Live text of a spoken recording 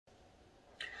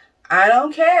I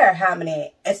don't care how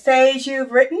many essays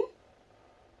you've written,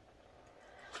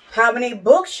 how many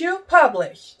books you've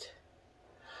published,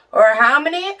 or how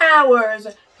many hours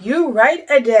you write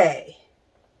a day.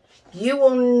 You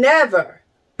will never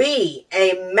be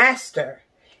a master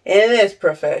in this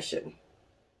profession.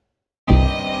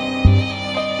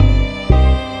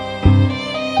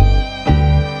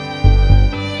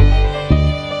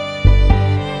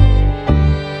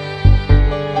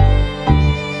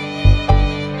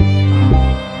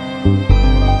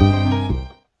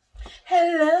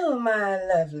 Hello, my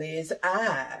lovelies.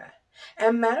 I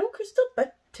am Madam Crystal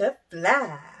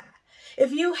Butterfly.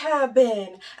 If you have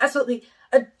been absolutely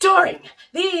adoring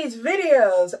these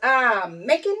videos I'm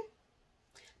making,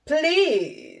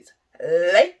 please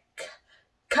like,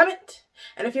 comment,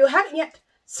 and if you haven't yet,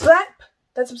 slap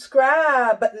that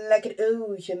subscribe button like it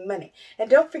owes you money. And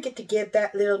don't forget to give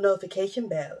that little notification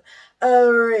bell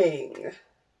a ring.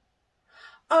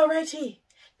 Alrighty.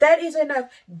 That is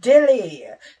enough dilly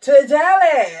to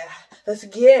dally. Let's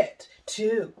get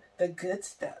to the good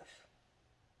stuff.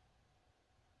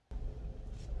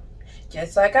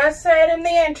 Just like I said in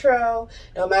the intro,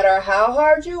 no matter how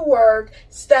hard you work,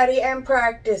 study, and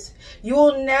practice, you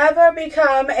will never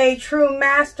become a true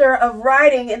master of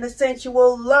writing in the sense you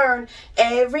will learn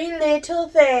every little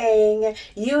thing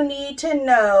you need to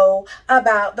know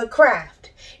about the craft.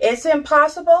 It's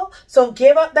impossible, so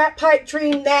give up that pipe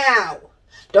dream now.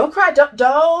 Don't cry,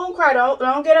 don't cry,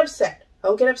 don't get upset.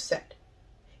 Don't get upset.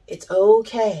 It's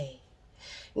okay.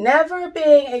 Never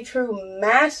being a true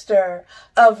master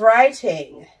of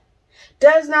writing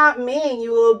does not mean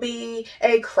you will be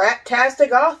a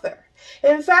craptastic author.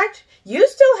 In fact, you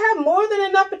still have more than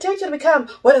enough potential to become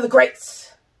one of the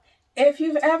greats. If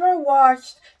you've ever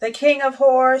watched the King of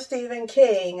Horror, Stephen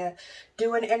King,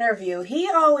 do an interview, he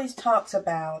always talks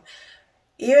about,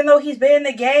 even though he's been in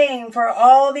the game for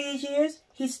all these years,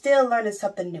 he's still learning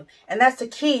something new. And that's the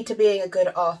key to being a good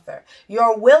author.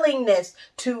 Your willingness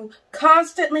to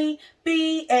constantly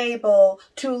be able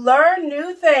to learn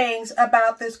new things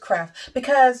about this craft.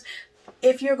 Because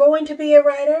if you're going to be a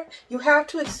writer, you have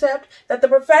to accept that the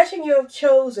profession you have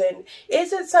chosen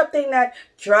isn't something that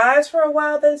drives for a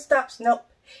while then stops. Nope.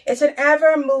 It's an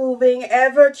ever-moving,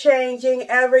 ever-changing,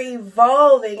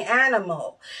 ever-evolving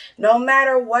animal. No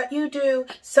matter what you do,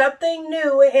 something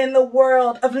new in the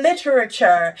world of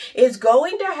literature is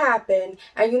going to happen,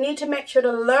 and you need to make sure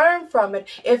to learn from it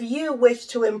if you wish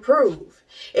to improve.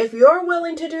 If you're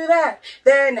willing to do that,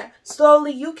 then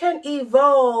slowly you can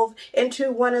evolve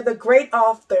into one of the great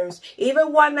authors,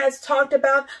 even one that's talked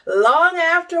about long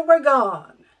after we're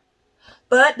gone.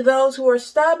 But those who are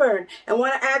stubborn and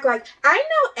want to act like, I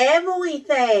know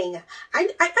everything. I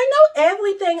know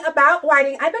everything about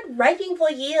writing. I've been writing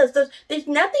for years. There's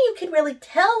nothing you can really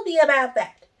tell me about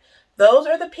that. Those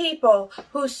are the people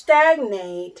who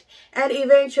stagnate and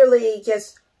eventually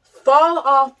just fall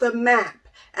off the map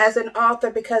as an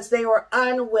author because they were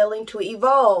unwilling to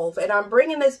evolve. And I'm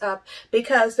bringing this up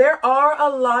because there are a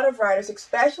lot of writers,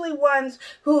 especially ones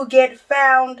who get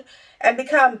found and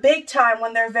become big time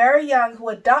when they're very young, who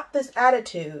adopt this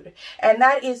attitude. And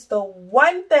that is the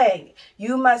one thing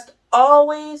you must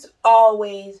always,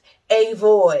 always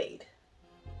avoid.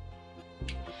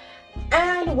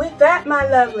 And with that, my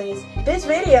lovelies, this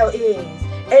video is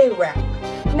a wrap.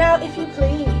 Now, if you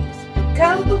please,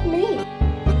 come with me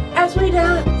as we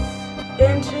dance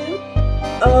into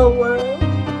a world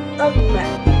of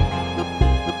magic.